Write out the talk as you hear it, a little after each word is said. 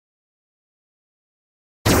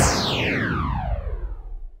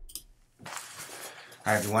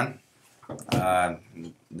Hi everyone, uh,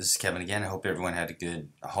 this is Kevin again. I hope everyone had a good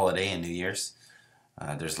holiday and New Year's.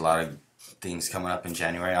 There's a lot of things coming up in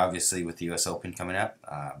January, obviously with the US Open coming up.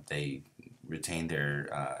 They retained their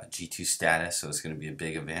G2 status, so it's going to be a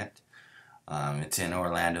big event. It's in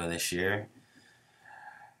Orlando this year,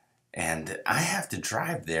 and I have to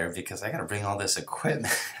drive there because I got to bring all this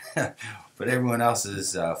equipment. But everyone else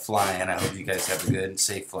is flying. I hope you guys have a good,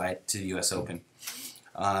 safe flight to the US Open.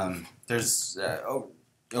 There's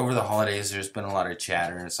over the holidays, there's been a lot of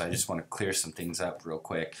chatter, so I just want to clear some things up real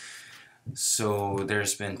quick. So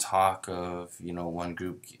there's been talk of, one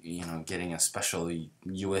group, getting a special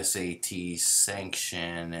USAT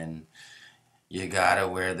sanction, and you gotta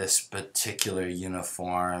wear this particular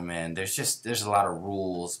uniform, and there's a lot of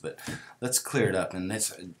rules, but let's clear it up. And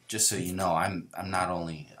this, just so you know, I'm not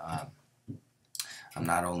only a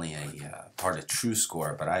part of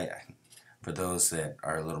TrueScore, but for those that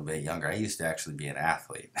are a little bit younger, I used to actually be an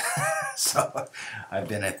athlete. So I've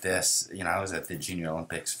been at this, I was at the Junior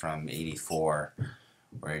Olympics from 84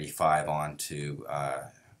 or 85 on to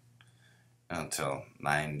until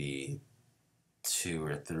 92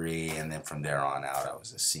 or 3, and then from there on out I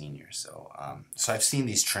was a senior. So so I've seen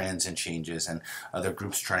these trends and changes, and other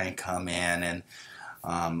groups try and come in, and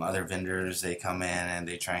other vendors, they come in and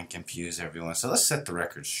they try and confuse everyone. So let's set the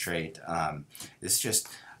record straight. It's just,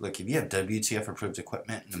 look, if you have WTF approved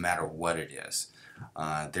equipment, no matter what it is,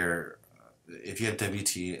 if you have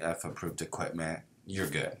WTF approved equipment, you're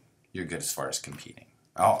good. You're good as far as competing.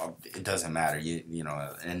 It doesn't matter.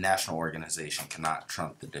 A national organization cannot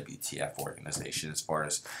trump the WTF organization as far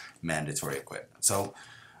as mandatory equipment. So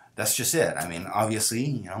that's just it. I mean,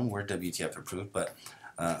 obviously, we're WTF approved, but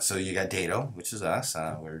so you got Dato, which is us.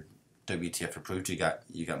 We're WTF approved. You got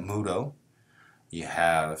Muto. You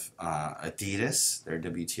have Adidas. They're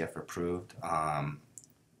WTF approved.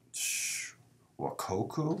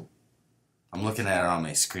 Wakoku. I'm looking at it on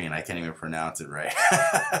my screen. I can't even pronounce it right.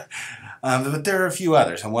 But there are a few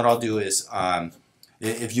others. And what I'll do is,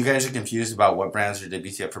 if you guys are confused about what brands are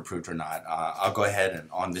WTF approved or not, I'll go ahead and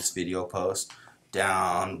on this video post,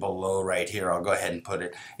 down below right here, I'll go ahead and put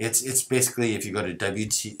it. It's basically, if you go to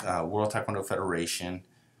World Taekwondo Federation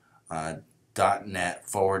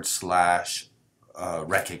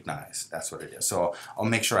 .net/recognize. That's what it is. So I'll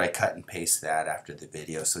make sure I cut and paste that after the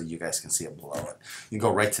video so you guys can see it below it. You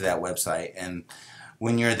go right to that website, and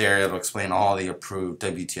when you're there, it'll explain all the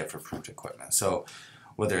WTF approved equipment. So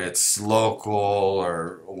whether it's local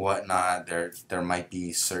or whatnot, there might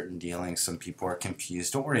be certain dealings. Some people are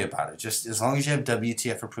confused. Don't worry about it. Just as long as you have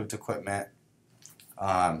WTF approved equipment,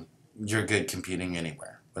 you're good competing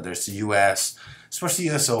anywhere. Whether it's the U.S., especially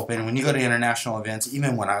U.S. Open, when you go to international events,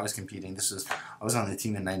 even when I was competing, I was on the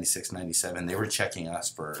team in 96, 97, they were checking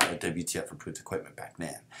us for WTF approved equipment back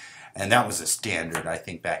then. And that was a standard. I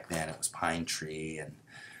think back then it was Pine Tree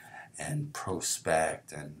and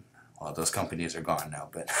Prospect, and well, those companies are gone now,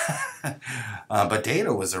 but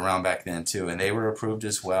Dato was around back then too, and they were approved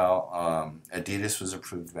as well. Adidas was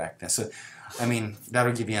approved back then. So, I mean,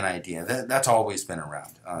 that'll give you an idea. That's always been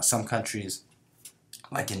around. Some countries,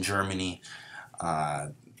 like in Germany,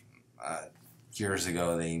 years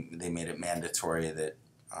ago, they made it mandatory that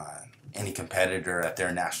any competitor at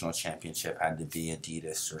their national championship had to be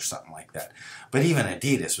Adidas or something like that. But even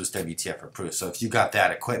Adidas was WTF approved. So if you got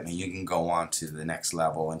that equipment, you can go on to the next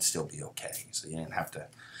level and still be okay. So you didn't have to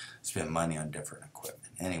spend money on different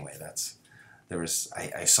equipment. Anyway,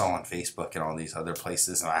 I saw on Facebook and all these other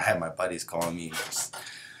places, and I had my buddies calling me just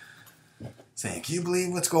saying, "Can you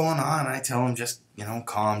believe what's going on?" And I tell them, just,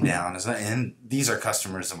 calm down. And these are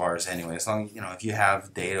customers of ours anyway. As long as, if you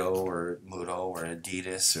have Dato or Muto or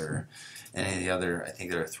Adidas or any of the other, I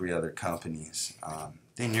think there are 3 other companies,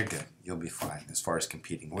 then you're good. You'll be fine as far as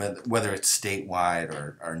competing, whether it's statewide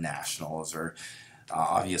or nationals, or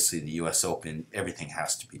obviously the U.S. Open. Everything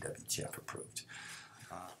has to be WTF approved.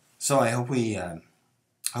 So I hope we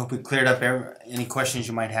cleared up any questions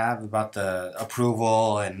you might have about the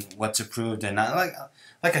approval and what's approved and not.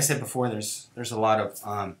 Like I said before, there's a lot of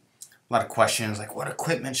questions, like, what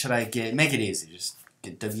equipment should I get? Make it easy. Just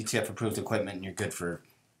get WTF approved equipment, and you're good for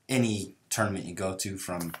any tournament you go to,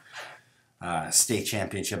 from state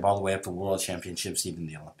championship all the way up to world championships, even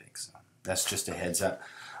the Olympics. So that's just a heads up.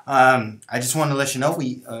 I just wanted to let you know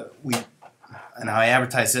and I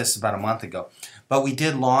advertised this about a month ago, but we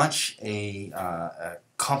did launch a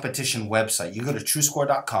competition website. You go to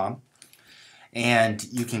TrueScore.com, and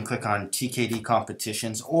you can click on TKD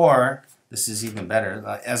competitions, or this is even better.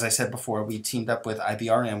 As I said before, we teamed up with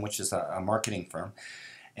IBRM, which is a marketing firm,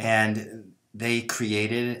 and they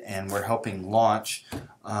created, and we're helping launch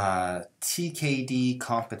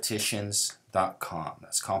tkdcompetitions.com.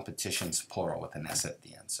 That's competitions plural with an S at the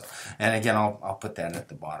end. So, and again, I'll put that at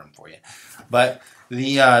the bottom for you. But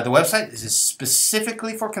the website is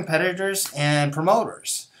specifically for competitors and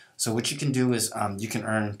promoters. So what you can do is you can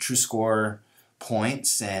earn TrueScore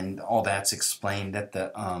points, and all that's explained at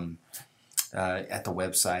the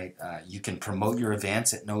website. You can promote your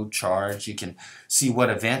events at no charge. You can see what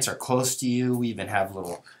events are close to you. We even have a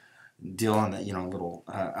little deal on the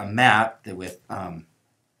a map that with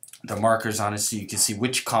the markers on it, so you can see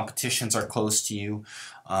which competitions are close to you.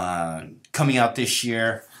 Coming out this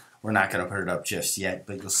year, we're not going to put it up just yet,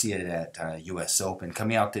 but you'll see it at US Open.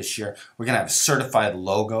 Coming out this year, we're going to have a certified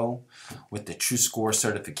logo with the TrueScore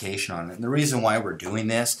certification on it. And the reason why we're doing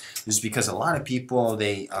this is because a lot of people,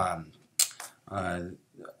 a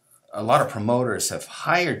lot of promoters have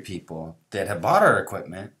hired people that have bought our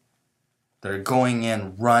equipment that are going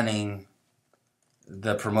in running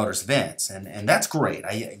the promoters' events, and that's great.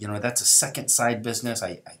 That's a second side business.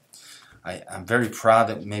 I'm very proud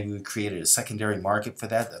that maybe we created a secondary market for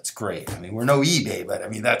that. That's great. I mean, we're no eBay, but I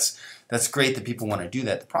mean that's great that people want to do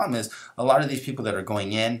that. The problem is a lot of these people that are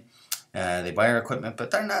going in, they buy our equipment, but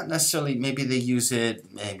they're not necessarily. Maybe they use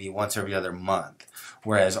it maybe once every other month.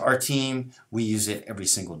 Whereas our team, we use it every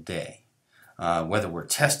single day. Whether we're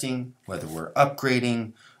testing, whether we're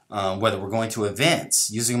upgrading, whether we're going to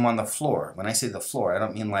events, using them on the floor. When I say the floor, I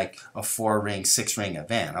don't mean like a 4-ring, 6-ring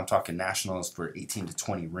event. I'm talking nationals for 18 to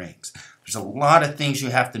 20 rings. There's a lot of things you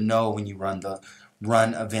have to know when you run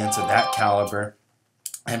events of that caliber.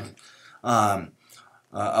 And a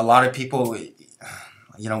lot of people,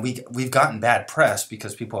 we've gotten bad press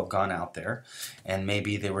because people have gone out there and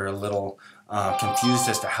maybe they were a little confused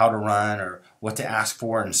as to how to run or what to ask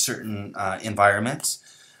for in certain environments.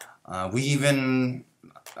 We even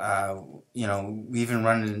run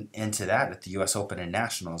into that at the US Open and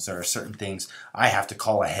Nationals. There are certain things I have to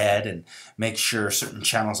call ahead and make sure certain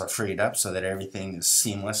channels are freed up so that everything is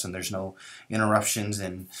seamless and there's no interruptions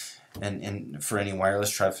and for any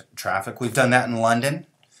wireless traffic. We've done that in London.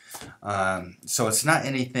 So it's not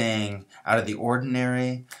anything out of the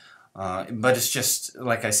ordinary, but it's just,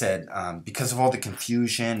 like I said, because of all the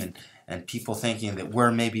confusion and people thinking that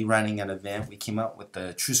we're maybe running an event, we came up with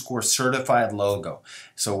the TrueScore certified logo.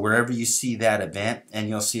 So wherever you see that event, and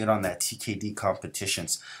you'll see it on that TKD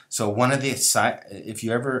competitions. So if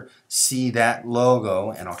you ever see that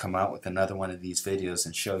logo, and I'll come out with another one of these videos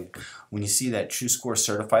and show you, when you see that TrueScore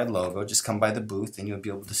certified logo, just come by the booth and you'll be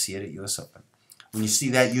able to see it at US Open. When you see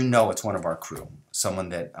that, you know it's one of our crew, someone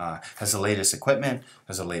that has the latest equipment,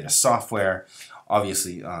 has the latest software,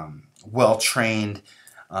 obviously well-trained.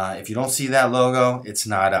 If you don't see that logo, it's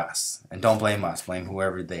not us. And don't blame us. Blame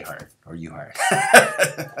whoever they hired or you hired.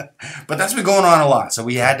 But that's been going on a lot. So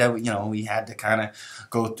we had to kind of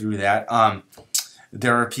go through that.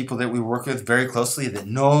 There are people that we work with very closely that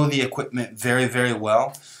know the equipment very, very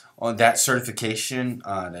well. On that certification,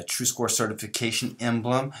 that TrueScore certification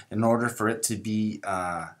emblem, in order for it to be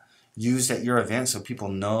used at your event so people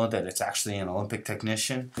know that it's actually an Olympic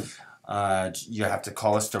technician, you have to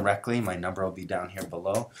call us directly. My number will be down here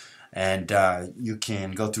below. And you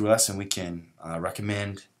can go through us and we can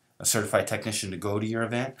recommend a certified technician to go to your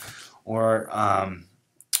event, or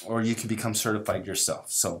you can become certified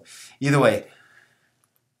yourself. So either way,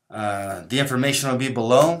 the information will be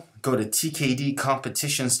below. Go to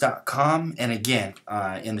tkdcompetitions.com, and again,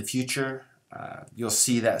 in the future, you'll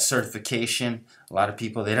see that certification. A lot of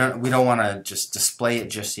people, we don't want to just display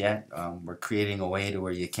it just yet. We're creating a way to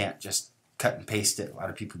where you can't just cut and paste it. A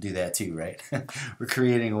lot of people do that too, right? We're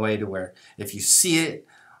creating a way to where if you see it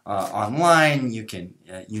online, you can,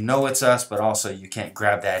 it's us, but also you can't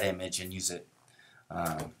grab that image and use it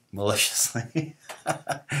maliciously.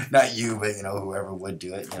 Not you, but whoever would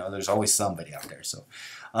do it. There's always somebody out there. So,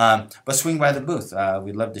 but swing by the booth.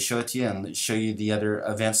 We'd love to show it to you and show you the other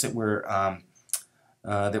events that we're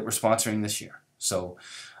sponsoring this year. So,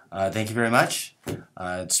 thank you very much.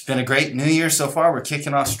 It's been a great New Year so far. We're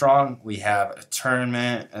kicking off strong. We have a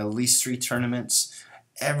tournament, at least 3 tournaments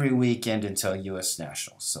every weekend until U.S.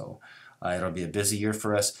 Nationals. So, it'll be a busy year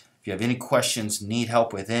for us. If you have any questions, need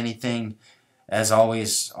help with anything, as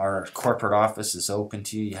always, our corporate office is open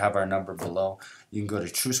to you. You have our number below. You can go to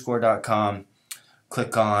TrueScore.com,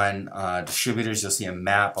 click on distributors. You'll see a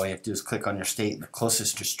map. All you have to do is click on your state, and the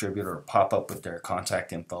closest distributor will pop up with their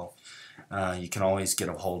contact info. You can always get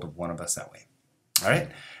a hold of one of us that way. All right?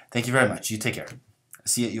 Thank you very much. You take care.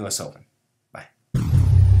 See you at US Open.